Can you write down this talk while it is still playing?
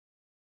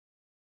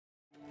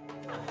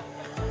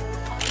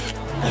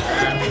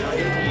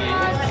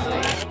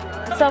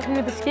selfie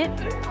with the skit.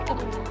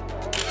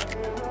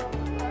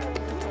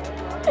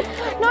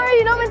 No,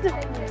 you're not meant to.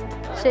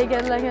 Shake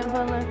it like it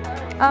fun though.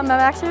 I'm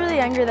actually really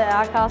angry that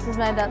Outcast has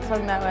made that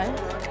song that way.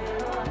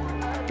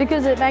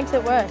 Because it makes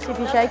it worse if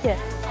you shake it.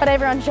 But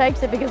everyone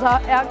shakes it because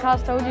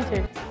Outcast told you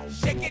to.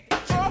 Shake it,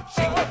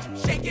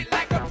 shake it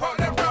like a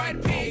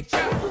polaroid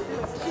picture.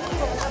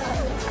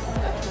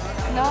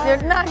 No.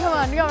 No, come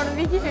on,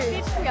 be cute.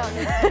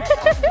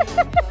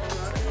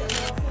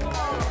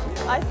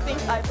 I think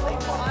I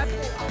played.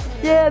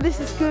 Yeah, this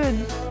is good.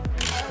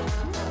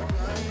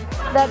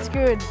 That's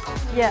good.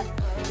 Yeah.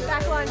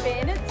 Backline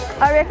bandits.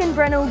 I reckon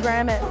Bren will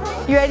gram it.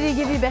 You ready to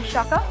give your best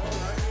shucker?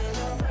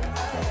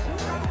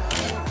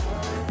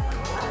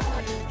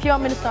 If you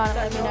want me to sign it,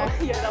 let me know.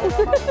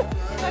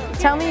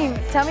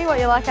 Tell me what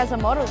you're like as a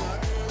model.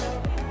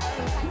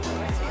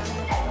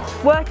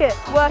 Work it,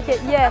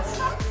 yes.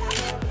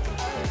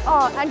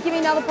 Oh, and give me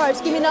another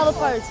pose,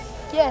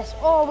 Yes,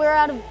 oh, we're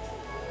out of,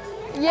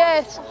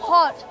 yes,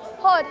 hot.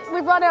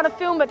 We've run out of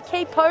film, but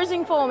keep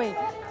posing for me.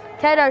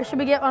 Kato, should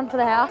we get one for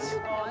the house?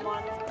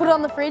 Put it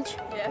on the fridge.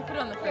 Yeah, put it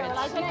on the fridge.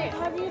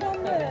 Have you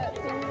done the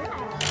thing?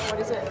 What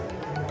is it?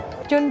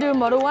 Do you want to do a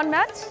model one,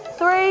 Matt?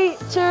 3,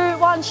 2,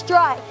 1,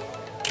 strike.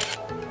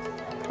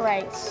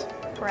 Great.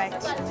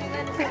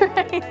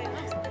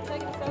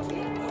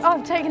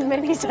 I've taken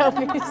many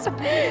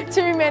selfies.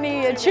 Too many,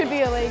 it should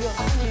be illegal.